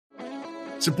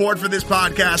Support for this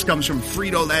podcast comes from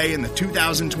Frito-Lay and the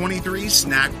 2023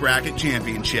 Snack Bracket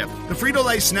Championship. The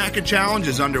Frito-Lay Snack Challenge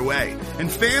is underway,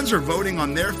 and fans are voting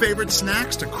on their favorite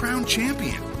snacks to crown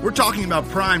champion. We're talking about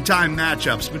prime-time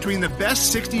matchups between the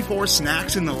best 64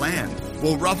 snacks in the land.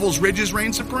 Will Ruffles Ridges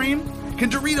reign supreme?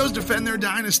 Can Doritos defend their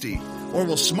dynasty? Or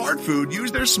will Smart Food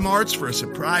use their smarts for a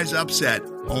surprise upset?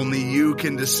 Only you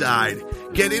can decide.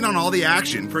 Get in on all the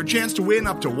action for a chance to win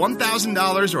up to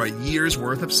 $1,000 or a year's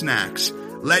worth of snacks.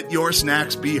 Let your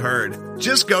snacks be heard.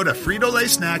 Just go to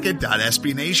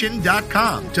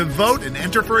fritolaysnacket.sbnation.com to vote and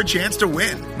enter for a chance to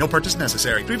win. No purchase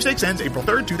necessary. Sweepstakes ends April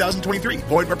 3rd, 2023.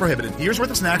 Void where prohibited. Year's worth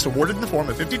of snacks awarded in the form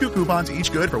of 52 coupons,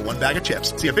 each good for one bag of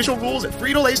chips. See official rules at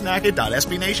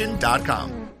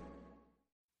fritolaysnacket.sbnation.com.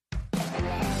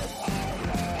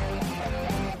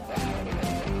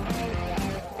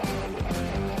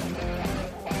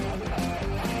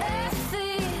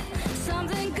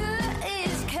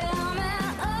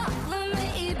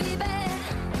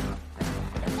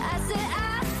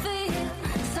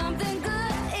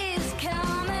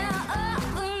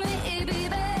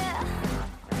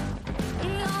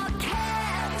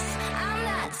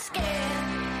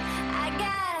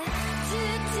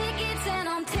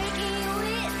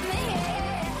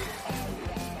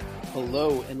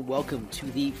 Hello and welcome to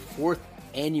the 4th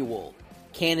annual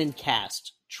Cannon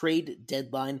Cast Trade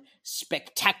Deadline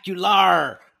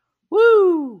Spectacular!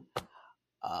 Woo!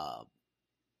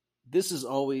 This is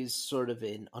always sort of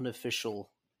an unofficial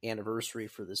anniversary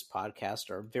for this podcast.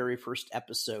 Our very first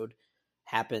episode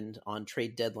happened on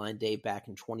Trade Deadline Day back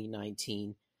in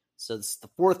 2019. So it's the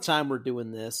 4th time we're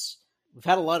doing this. We've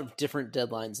had a lot of different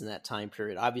deadlines in that time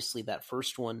period. Obviously, that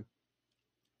first one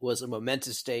was a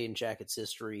momentous day in Jackets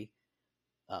history.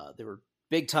 There were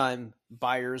big-time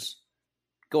buyers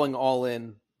going all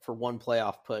in for one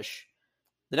playoff push.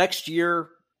 The next year,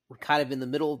 we're kind of in the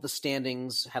middle of the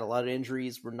standings, had a lot of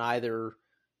injuries. We're neither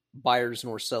buyers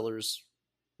nor sellers,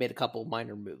 made a couple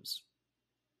minor moves.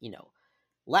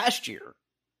 Last year,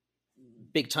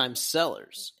 big-time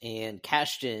sellers and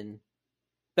cashed in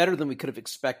better than we could have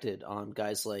expected on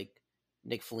guys like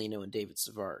Nick Foligno and David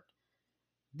Savard.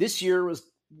 This year,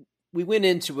 we went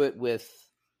into it with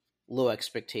low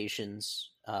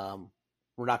expectations.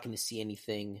 We're not going to see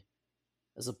anything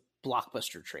as a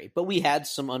blockbuster trade, but we had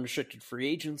some unrestricted free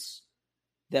agents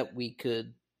that we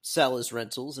could sell as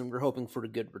rentals, and we're hoping for a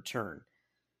good return.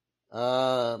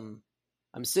 I'm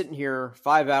sitting here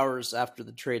 5 hours after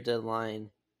the trade deadline,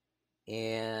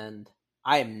 and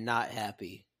I am not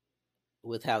happy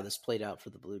with how this played out for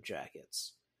the Blue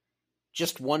Jackets.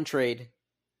 Just one trade,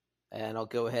 and I'll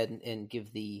go ahead and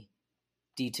give the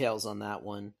details on that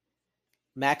one.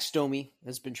 Max Domi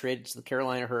has been traded to the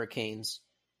Carolina Hurricanes.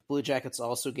 Blue Jackets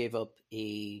also gave up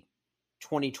a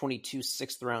 2022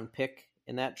 6th-round pick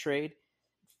in that trade.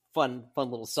 Fun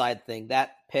little side thing.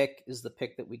 That pick is the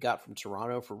pick that we got from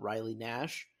Toronto for Riley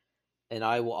Nash. And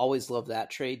I will always love that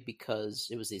trade because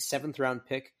it was a 7th-round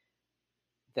pick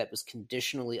that was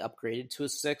conditionally upgraded to a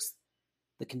 6th.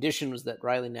 The condition was that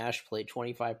Riley Nash played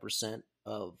 25%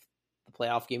 of the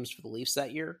playoff games for the Leafs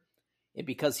that year. And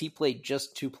because he played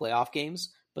just 2 playoff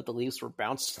games, but the Leafs were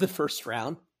bounced to the first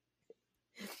round,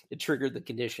 it triggered the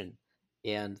condition.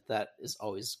 And that is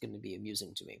always going to be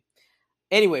amusing to me.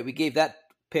 Anyway, we gave that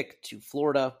pick to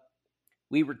Florida.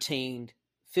 We retained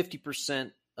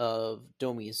 50% of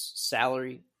Domi's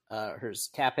salary, his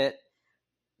cap hit.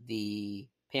 The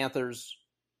Panthers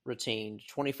retained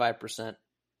 25%.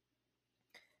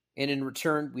 And in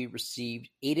return, we received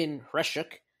Aiden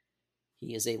Hreshuk.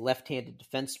 He is a left-handed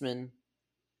defenseman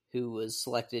who was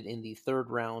selected in the 3rd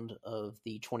round of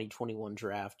the 2021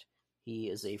 draft. He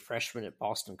is a freshman at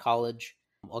Boston College.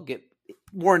 I'll get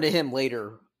more into him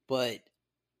later, but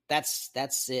that's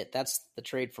it. That's the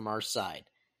trade from our side.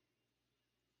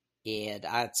 And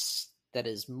that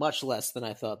is much less than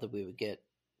I thought that we would get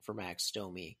for Max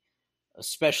Domi,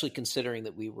 especially considering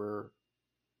that we were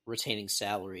retaining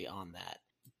salary on that.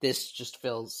 This just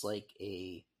feels like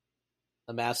a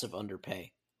massive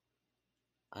underpay.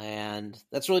 And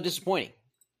that's really disappointing.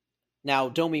 Now,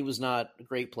 Domi was not a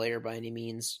great player by any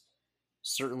means.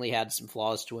 Certainly had some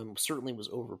flaws to him. Certainly was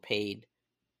overpaid.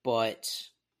 But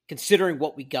considering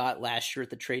what we got last year at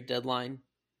the trade deadline,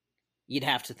 you'd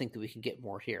have to think that we can get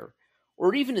more here.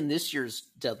 Or even in this year's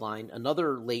deadline,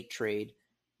 another late trade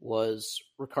was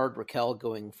Rickard Rakell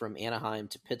going from Anaheim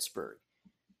to Pittsburgh.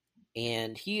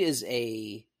 And he is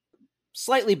a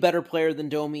slightly better player than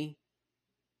Domi.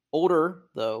 Older,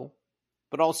 though,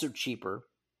 but also cheaper.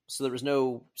 So there was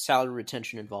no salary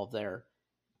retention involved there.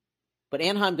 But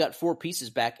Anaheim got 4 pieces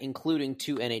back, including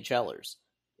 2 NHLers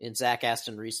in Zach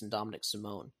Aston Reese and Dominic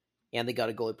Simone. and they got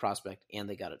a goalie prospect, and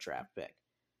they got a draft pick.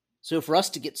 So for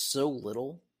us to get so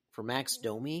little for Max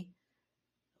Domi,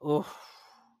 oh.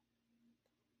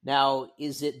 Now,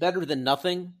 is it better than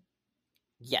nothing?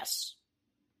 Yes.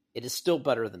 It is still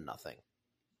better than nothing.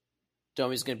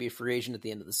 Domi's going to be a free agent at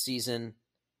the end of the season.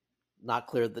 Not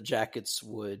clear that the Jackets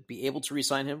would be able to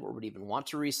re-sign him or would even want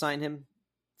to re-sign him.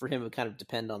 For him, it would kind of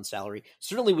depend on salary.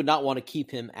 Certainly would not want to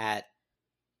keep him at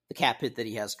the cap hit that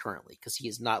he has currently because he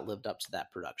has not lived up to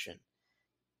that production.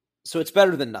 So it's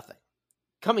better than nothing.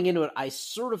 Coming into it, I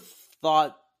sort of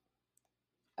thought,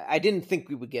 I didn't think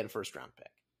we would get a first-round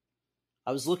pick.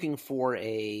 I was looking for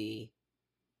maybe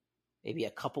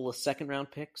a couple of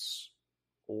second-round picks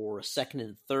or a second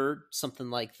and third,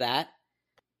 something like that.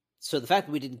 So the fact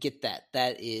that we didn't get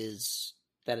that is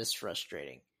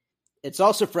frustrating. It's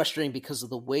also frustrating because of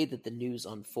the way that the news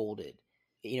unfolded.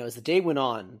 As the day went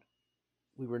on,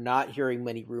 we were not hearing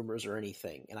many rumors or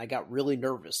anything, and I got really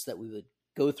nervous that we would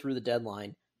go through the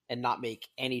deadline and not make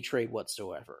any trade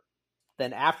whatsoever.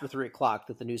 Then after 3 o'clock,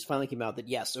 that the news finally came out that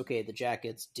yes, okay, the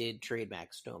Jackets did trade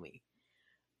Max Domi.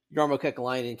 Jarmo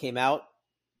Kekalainen came out,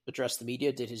 addressed the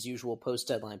media, did his usual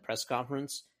post-deadline press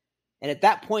conference, and at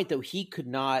that point, though, he could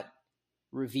not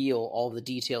reveal all the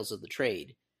details of the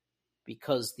trade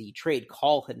because the trade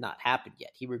call had not happened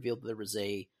yet. He revealed that there was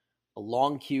a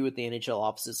long queue at the NHL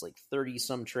offices, like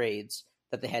 30-some trades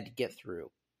that they had to get through.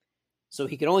 So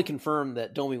he could only confirm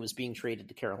that Domi was being traded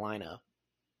to Carolina,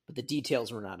 but the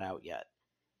details were not out yet.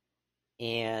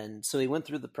 And so he went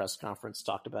through the press conference,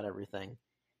 talked about everything.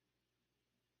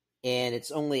 And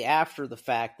it's only after the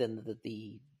fact then that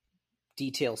the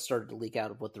details started to leak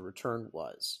out of what the return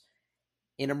was.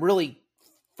 And I'm really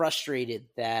frustrated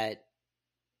that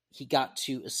he got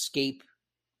to escape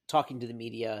talking to the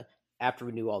media after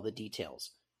we knew all the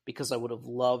details, because I would have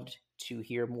loved to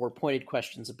hear more pointed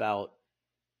questions about,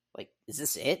 like, is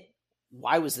this it?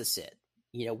 Why was this it?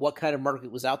 What kind of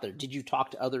market was out there? Did you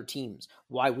talk to other teams?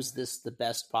 Why was this the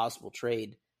best possible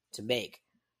trade to make?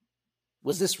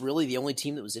 Was this really the only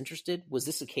team that was interested? Was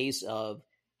this a case of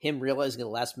him realizing at the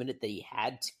last minute that he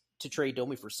had to trade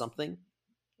Domi for something,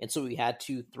 and so he had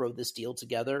to throw this deal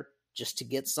together just to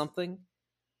get something?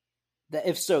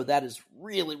 If so, that is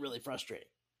really, really frustrating.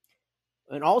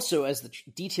 And also, as the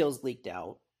details leaked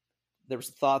out, there was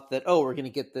the thought that, we're going to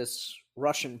get this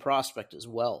Russian prospect as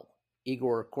well,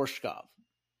 Igor Korshkov,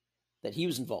 that he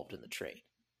was involved in the trade.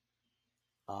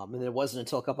 And it wasn't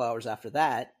until a couple hours after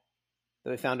that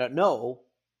we found out, no,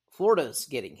 Florida's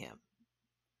getting him.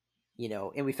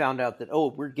 And we found out that,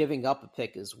 we're giving up a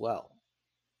pick as well.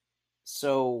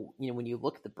 So, when you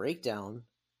look at the breakdown,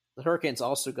 the Hurricanes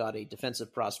also got a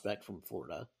defensive prospect from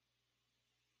Florida.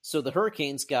 So the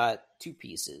Hurricanes got 2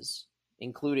 pieces,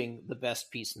 including the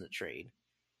best piece in the trade.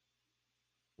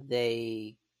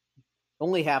 They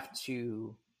only have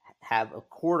to have a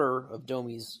quarter of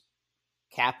Domi's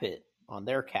cap hit on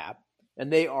their cap,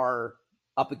 and they are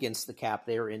up against the cap.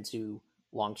 They are into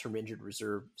long-term injured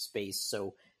reserve space,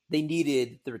 so they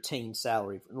needed the retained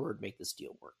salary in order to make this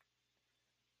deal work.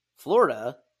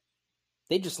 Florida,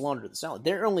 they just laundered the salary.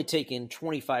 They're only taking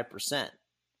 25%,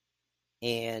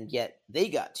 and yet they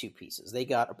got 2 pieces. They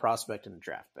got a prospect and a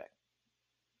draft pick.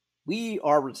 We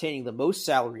are retaining the most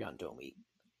salary on Domi.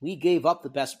 We gave up the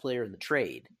best player in the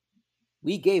trade.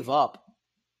 We gave up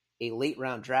a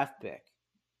late-round draft pick,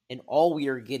 and all we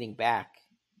are getting back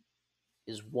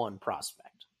is 1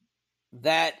 prospect.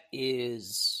 That's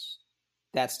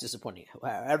disappointing.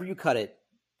 However you cut it,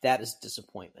 that is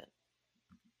disappointment.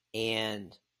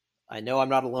 And I know I'm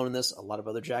not alone in this. A lot of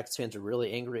other Jackets fans are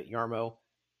really angry at Jarmo,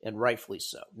 and rightfully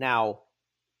so. Now,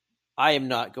 I am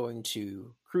not going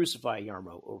to crucify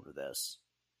Jarmo over this.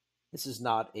 This is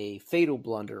not a fatal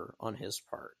blunder on his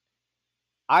part.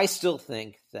 I still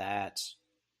think that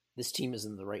this team is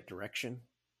in the right direction.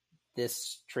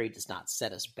 This trade does not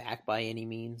set us back by any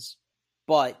means.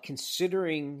 But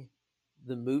considering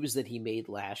the moves that he made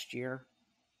last year,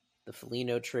 the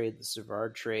Foligno trade, the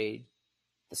Savard trade,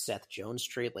 the Seth Jones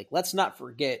trade, let's not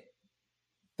forget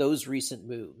those recent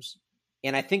moves.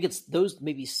 And I think those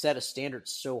maybe set a standard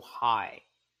so high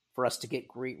for us to get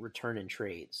great return in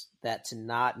trades that to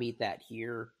not meet that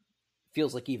here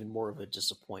feels like even more of a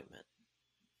disappointment.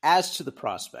 As to the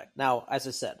prospect, now, as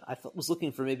I said, I was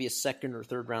looking for maybe a second or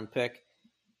third round pick.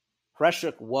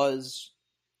 Preshuk was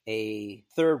a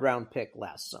third round pick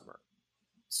last summer.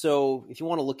 So if you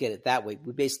want to look at it that way,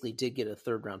 we basically did get a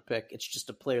third round pick. It's just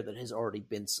a player that has already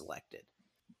been selected.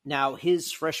 Now,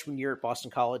 his freshman year at Boston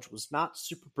College was not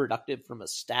super productive from a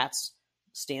stats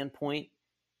standpoint.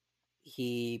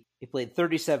 He played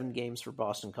 37 games for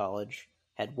Boston College,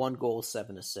 had 1 goal,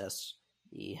 7 assists.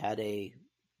 He had a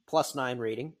 +9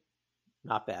 rating,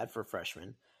 Not bad for a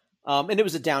freshman. And it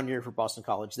was a down year for Boston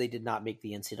College. They did not make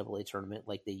the NCAA tournament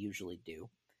like they usually do.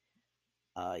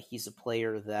 He's a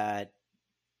player that,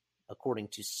 according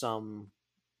to some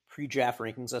pre-draft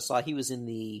rankings I saw, he was in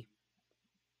the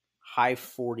high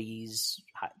 40s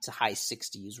to high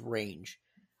 60s range.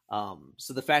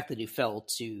 So the fact that he fell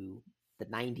to the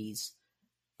 90s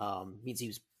means he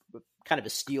was kind of a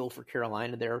steal for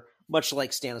Carolina there, much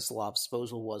like Stanislav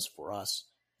Svozil was for us.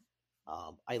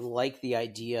 I like the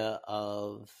idea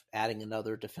of adding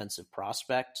another defensive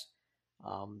prospect.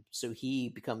 So he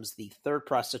becomes the third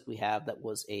prospect we have that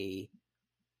was a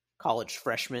college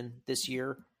freshman this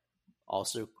year.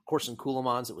 Also, Corson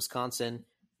Kuhlmans at Wisconsin,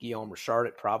 Guillaume Richard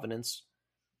at Providence.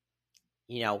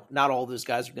 Not all those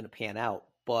guys are going to pan out,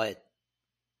 but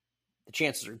the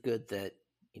chances are good that,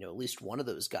 at least one of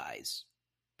those guys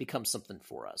becomes something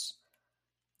for us.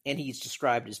 And he's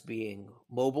described as being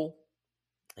mobile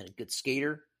and a good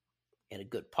skater and a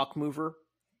good puck mover.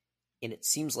 And it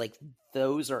seems like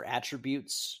those are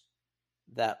attributes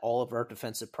that all of our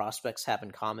defensive prospects have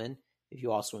in common. If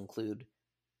you also include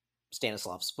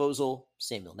Stanislav Svozil,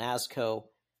 Samuel Nazco.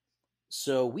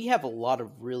 So we have a lot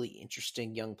of really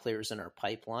interesting young players in our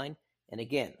pipeline. And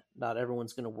again, not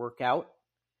everyone's going to work out,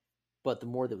 but the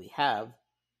more that we have,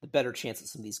 the better chance that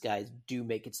some of these guys do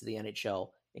make it to the NHL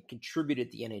and contribute at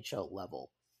the NHL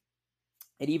level.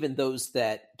 And even those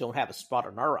that don't have a spot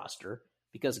on our roster,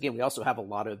 because again, we also have a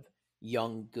lot of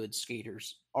young, good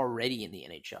skaters already in the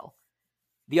NHL.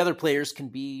 The other players can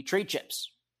be trade chips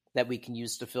that we can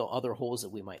use to fill other holes that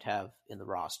we might have in the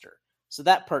roster. So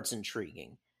that part's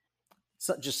intriguing.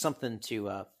 So just something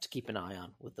to keep an eye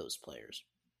on with those players.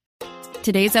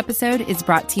 Today's episode is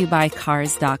brought to you by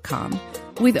Cars.com.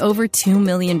 With over 2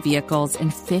 million vehicles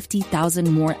and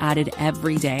 50,000 more added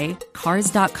every day,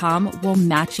 Cars.com will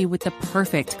match you with the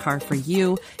perfect car for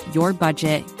you, your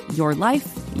budget, your life,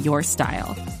 your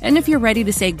style. And if you're ready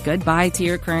to say goodbye to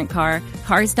your current car,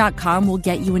 Cars.com will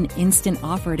get you an instant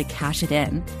offer to cash it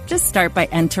in. Just start by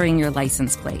entering your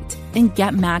license plate and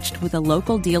get matched with a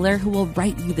local dealer who will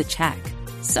write you the check.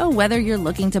 So whether you're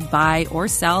looking to buy or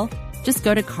sell, just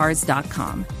go to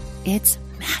Cars.com. It's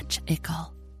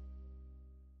magical.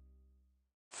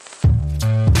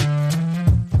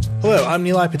 Hello, I'm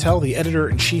Nilay Patel, the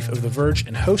editor-in-chief of The Verge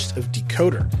and host of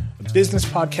Decoder, a business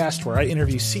podcast where I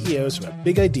interview CEOs about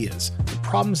big ideas, the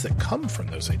problems that come from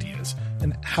those ideas,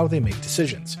 and how they make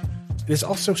decisions. It is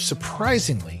also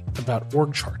surprisingly about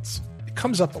org charts. It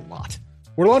comes up a lot.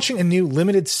 We're launching a new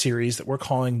limited series that we're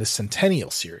calling the Centennial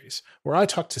Series, where I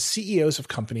talk to CEOs of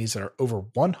companies that are over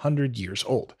 100 years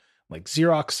old, like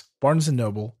Xerox, Barnes &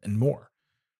 Noble, and more.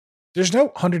 There's no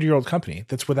 100-year-old company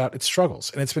that's without its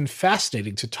struggles, and it's been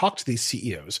fascinating to talk to these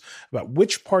CEOs about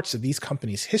which parts of these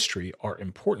companies' history are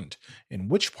important and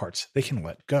which parts they can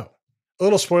let go. A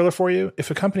little spoiler for you, if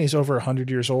a company is over 100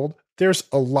 years old, there's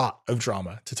a lot of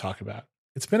drama to talk about.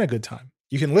 It's been a good time.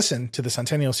 You can listen to the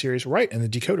Centennial Series right in the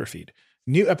Decoder feed.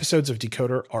 New episodes of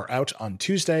Decoder are out on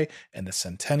Tuesday, and the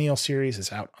Centennial Series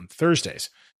is out on Thursdays.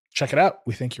 Check it out.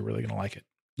 We think you're really going to like it.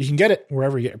 You can get it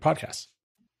wherever you get your podcasts.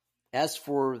 As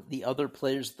for the other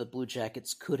players the Blue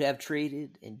Jackets could have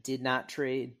traded and did not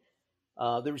trade,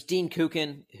 there was Dean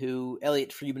Kukin, who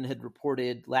Elliot Friedman had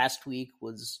reported last week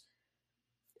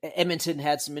Edmonton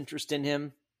had some interest in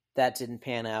him. That didn't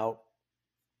pan out.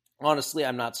 Honestly,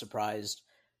 I'm not surprised.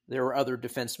 There were other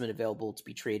defensemen available to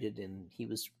be traded, and he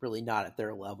was really not at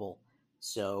their level.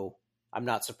 So I'm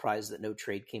not surprised that no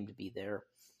trade came to be there.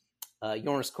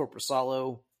 Jonas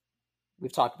Korpisalo,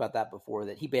 we've talked about that before,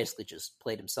 that he basically just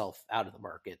played himself out of the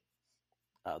market.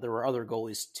 There were other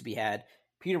goalies to be had.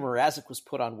 Peter Mrazek was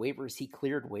put on waivers. He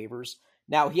cleared waivers.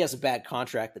 Now he has a bad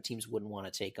contract that teams wouldn't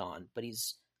want to take on, but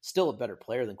he's still a better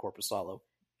player than Korpisalo,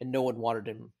 and no one wanted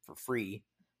him for free.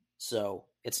 So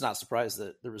it's not surprised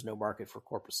that there was no market for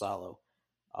Korpisalo.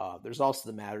 There's also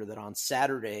the matter that on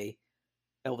Saturday,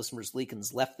 Elvis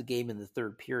Merzlikins left the game in the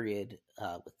third period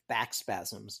with back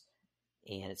spasms,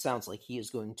 and it sounds like he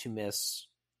is going to miss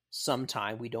some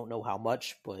time. We don't know how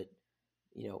much, but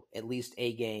at least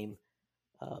a game,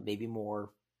 maybe more.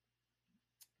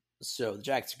 So the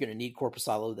Jackets are going to need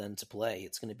Korpisalo then to play.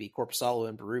 It's going to be Korpisalo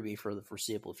and Berube for the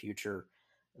foreseeable future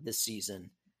this season.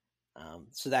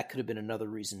 So that could have been another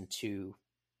reason to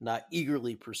not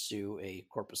eagerly pursue a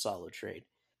Korpisalo trade.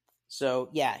 So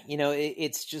yeah,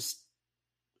 it's just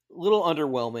a little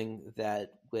underwhelming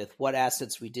that with what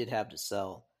assets we did have to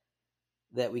sell,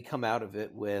 that we come out of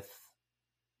it with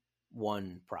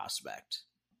one prospect.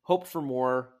 Hope for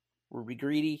more. Were we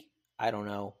greedy? I don't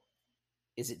know.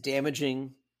 Is it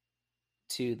damaging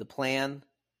to the plan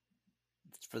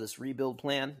for this rebuild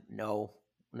plan? No.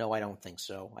 No, I don't think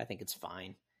so. I think it's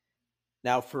fine.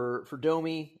 Now for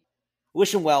Domi,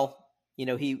 wish him well.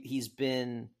 He's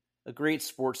been a great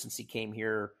sport since he came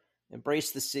here.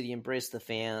 Embraced the city, embraced the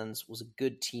fans, was a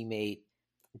good teammate.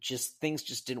 Things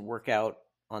just didn't work out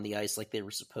on the ice like they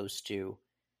were supposed to.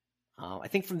 I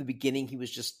think from the beginning he was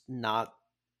just not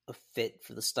a fit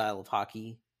for the style of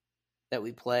hockey that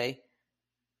we play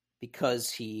because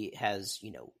he has,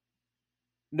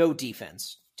 no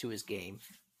defense to his game,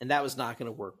 and that was not going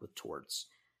to work with Torts.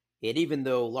 And even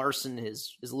though Larson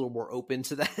is a little more open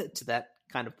to that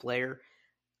kind of player,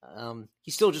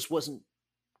 he still just wasn't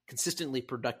consistently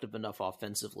productive enough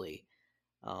offensively.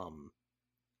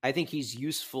 I think he's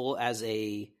useful as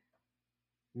a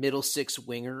middle six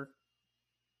winger.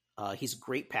 He's a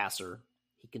great passer.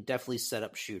 He can definitely set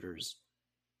up shooters.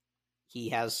 He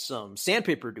has some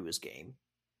sandpaper to his game,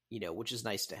 which is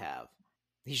nice to have.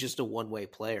 He's just a one-way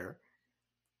player.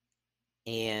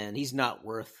 And he's not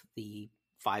worth the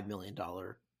 $5 million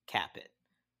cap hit.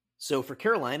 So for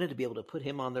Carolina to be able to put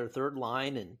him on their third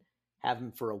line and have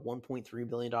him for a $1.3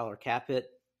 million cap hit,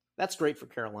 that's great for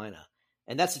Carolina.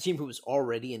 And that's a team who was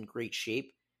already in great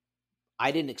shape.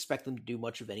 I didn't expect them to do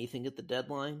much of anything at the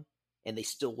deadline, and they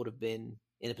still would have been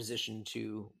in a position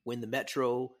to win the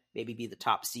Metro, maybe be the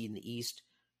top seed in the East.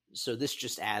 So this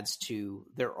just adds to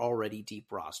their already deep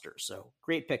roster. So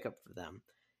great pickup for them.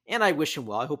 And I wish him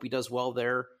well. I hope he does well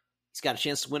there. He's got a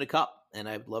chance to win a cup, and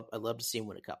I'd love to see him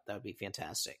win a cup. That would be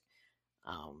fantastic.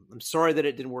 I'm sorry that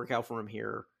it didn't work out for him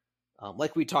here.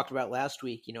 Like we talked about last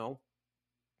week,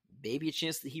 maybe a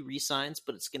chance that he re-signs,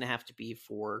 but it's going to have to be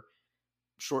for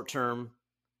short term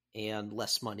and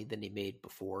less money than he made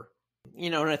before.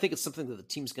 And I think it's something that the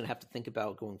team's going to have to think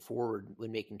about going forward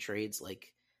when making trades.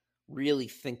 Like, really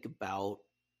think about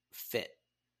fit.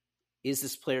 Is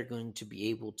this player going to be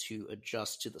able to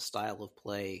adjust to the style of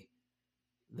play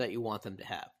that you want them to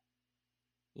have?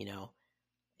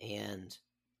 And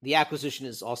the acquisition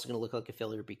is also going to look like a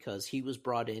failure because he was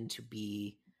brought in to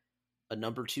be a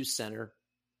number 2 center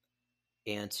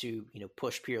and to,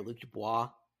 push Pierre-Luc Dubois.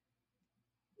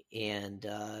 And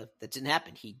that didn't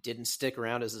happen. He didn't stick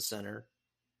around as a center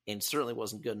and certainly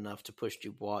wasn't good enough to push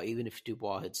Dubois, even if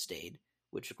Dubois had stayed,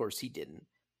 which of course he didn't.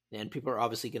 And people are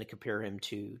obviously going to compare him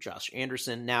to Josh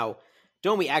Anderson. Now,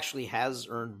 Domi actually has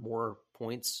earned more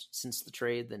points since the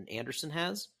trade than Anderson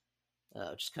has,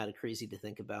 which is kind of crazy to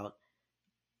think about.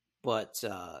 But,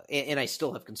 and I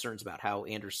still have concerns about how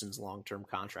Anderson's long-term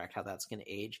contract, how that's going to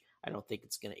age. I don't think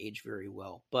it's going to age very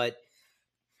well. But,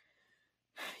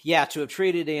 yeah, to have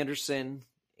traded Anderson,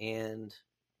 and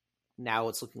now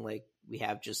it's looking like we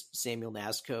have just Samuel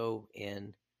Nasco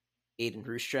and Aiden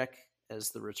Hruschek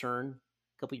as the return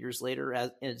a couple years later,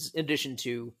 in addition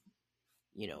to,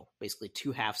 basically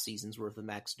 2 half seasons worth of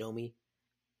Max Domi.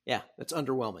 Yeah, that's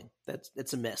underwhelming.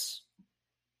 That's a miss.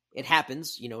 It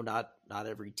happens, not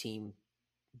every team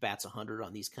bats 100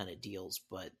 on these kind of deals,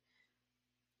 but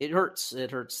it hurts.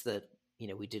 It hurts that,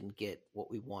 we didn't get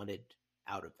what we wanted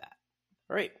out of that.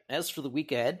 All right, as for the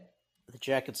week ahead, the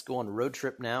Jackets go on a road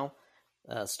trip now.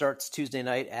 Starts Tuesday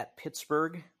night at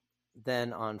Pittsburgh.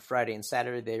 Then on Friday and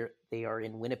Saturday, they are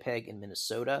in Winnipeg and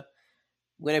Minnesota.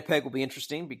 Winnipeg will be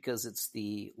interesting because it's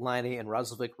the Laine and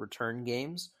Roslovic return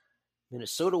games.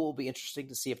 Minnesota will be interesting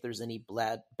to see if there's any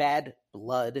bad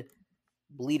blood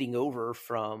bleeding over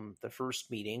from the first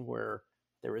meeting where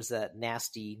there was that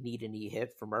nasty knee-to-knee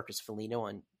hit for Marcus Foligno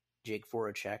on Jake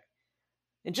Voracek.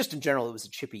 And just in general, it was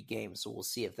a chippy game, so we'll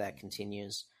see if that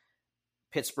continues.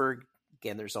 Pittsburgh,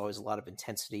 again, there's always a lot of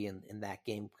intensity in that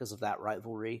game because of that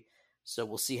rivalry. So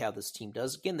we'll see how this team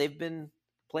does. Again, they've been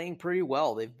playing pretty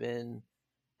well. They've been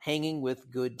hanging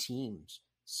with good teams.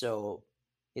 So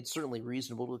it's certainly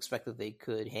reasonable to expect that they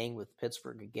could hang with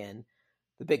Pittsburgh again.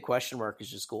 The big question mark is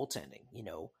just goaltending.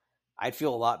 I'd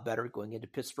feel a lot better going into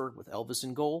Pittsburgh with Elvis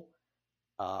in goal.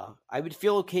 I would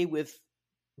feel okay with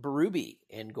Berube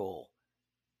in goal.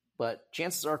 But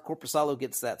chances are Korpisalo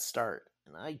gets that start.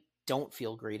 And I don't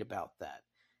feel great about that.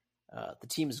 The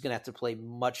team is going to have to play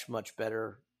much, much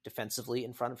better defensively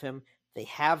in front of him. They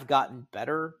have gotten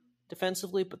better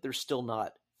defensively, but they're still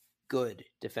not good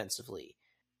defensively.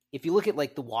 If you look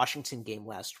at the Washington game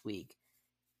last week,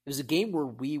 it was a game where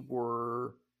we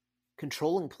were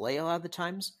controlling play a lot of the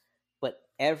times, but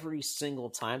every single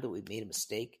time that we made a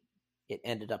mistake, it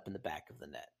ended up in the back of the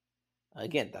net.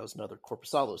 Again, that was another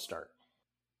Korpisalo start.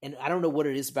 And I don't know what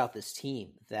it is about this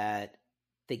team that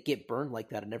they get burned like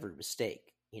that on every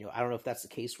mistake. I don't know if that's the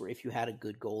case where if you had a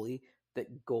good goalie,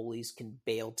 that goalies can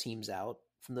bail teams out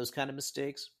from those kind of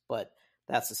mistakes, but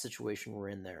that's the situation we're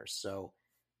in there. So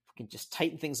if we can just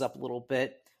tighten things up a little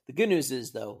bit. The good news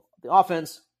is, though, the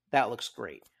offense, that looks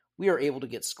great. we are able to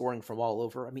get scoring from all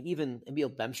over. I mean, even Emil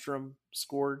Bemstrom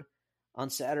scored on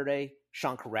Saturday.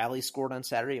 Sean Corrali scored on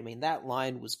Saturday. I mean, that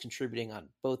line was contributing on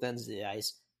both ends of the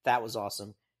ice. That was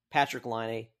awesome. Patrick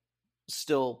Laine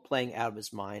still playing out of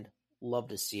his mind. Love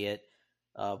to see it.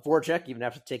 Voracek, even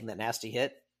after taking that nasty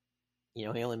hit, he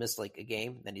only missed like a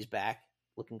game. Then he's back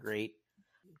looking great.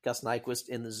 Gus Nyquist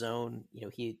in the zone.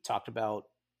 He talked about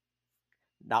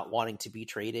not wanting to be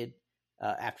traded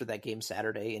after that game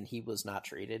Saturday, and he was not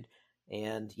traded.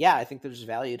 And yeah, I think there's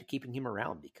value to keeping him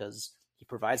around because he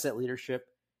provides that leadership.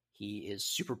 He is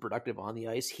super productive on the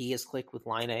ice. He has clicked with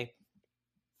Laine.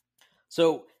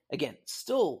 So again,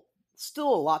 still a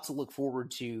lot to look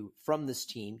forward to from this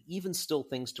team, even still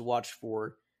things to watch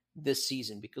for this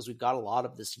season because we've got a lot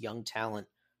of this young talent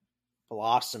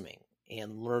blossoming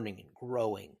and learning and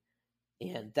growing.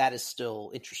 And that is still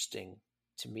interesting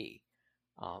to me.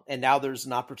 And now there's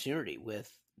an opportunity with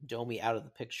Domi out of the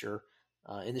picture.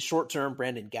 In the short term,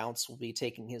 Brandon Gaunce will be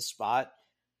taking his spot.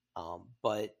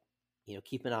 But,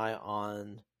 keep an eye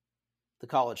on the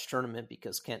college tournament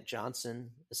because Kent Johnson,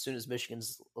 as soon as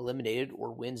Michigan's eliminated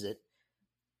or wins it,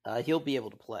 he'll be able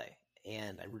to play.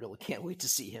 And I really can't wait to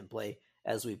see him play,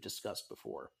 as we've discussed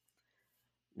before.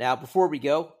 Now, before we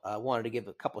go, I wanted to give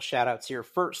a couple shout outs here.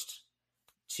 First,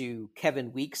 to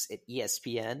Kevin Weeks at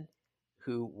ESPN,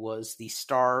 who was the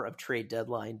star of trade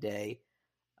deadline day.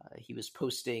 He was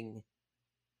posting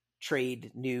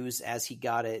trade news as he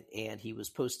got it, and he was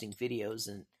posting videos.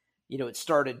 And, it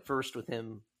started first with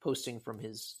him posting from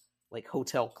his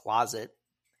hotel closet,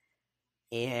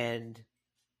 and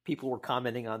people were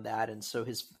commenting on that. And so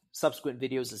his subsequent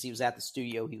videos, as he was at the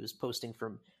studio, he was posting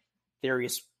from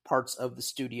various parts of the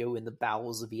studio in the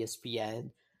bowels of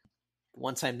ESPN.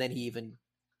 One time then he even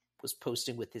was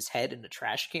posting with his head in a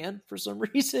trash can for some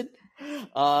reason.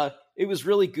 It was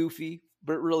really goofy,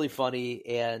 but really funny.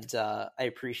 And I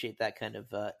appreciate that kind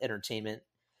of entertainment.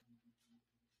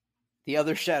 The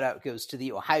other shout out goes to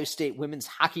the Ohio State women's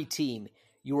hockey team,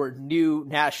 your new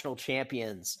national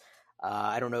champions.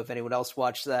 I don't know if anyone else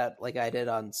watched that like I did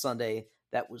on Sunday.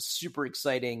 That was super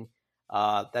exciting.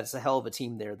 That's a hell of a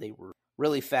team there. They were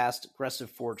really fast,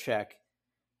 aggressive forecheck.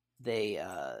 They,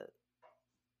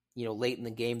 late in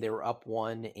the game, they were up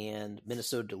 1, and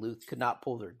Minnesota Duluth could not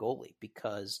pull their goalie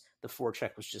because the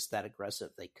forecheck was just that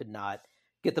aggressive. They could not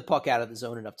get the puck out of the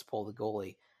zone enough to pull the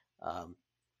goalie.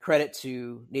 Credit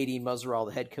to Nadine Muzzerall,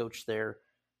 the head coach there.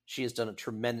 She has done a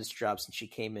tremendous job since she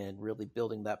came in, really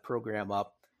building that program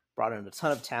up, brought in a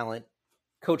ton of talent,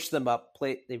 coached them up,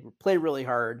 they play really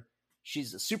hard.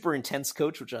 She's a super intense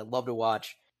coach, which I love to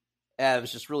watch. It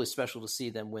was just really special to see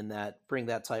them bring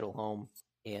that title home.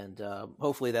 And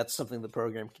hopefully that's something the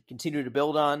program can continue to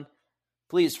build on.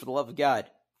 Please, for the love of God,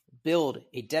 build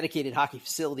a dedicated hockey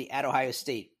facility at Ohio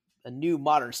State, a new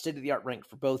modern state-of-the-art rink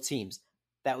for both teams.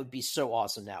 That would be so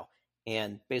awesome now.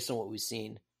 And based on what we've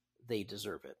seen, they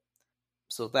deserve it.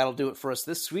 So that'll do it for us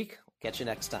this week. Catch you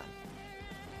next time.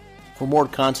 For more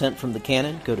content from The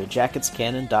Cannon, go to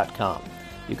jacketscannon.com.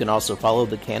 You can also follow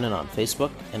The Cannon on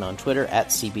Facebook and on Twitter at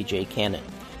CBJCannon.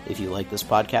 If you like this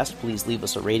podcast, please leave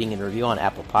us a rating and review on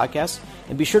Apple Podcasts,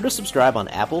 and be sure to subscribe on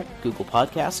Apple, Google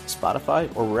Podcasts, Spotify,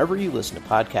 or wherever you listen to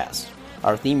podcasts.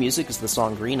 Our theme music is the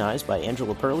song Green Eyes by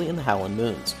Angela Perley and the Howlin'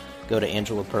 Moons. Go to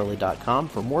angelaperley.com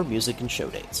for more music and show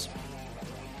dates.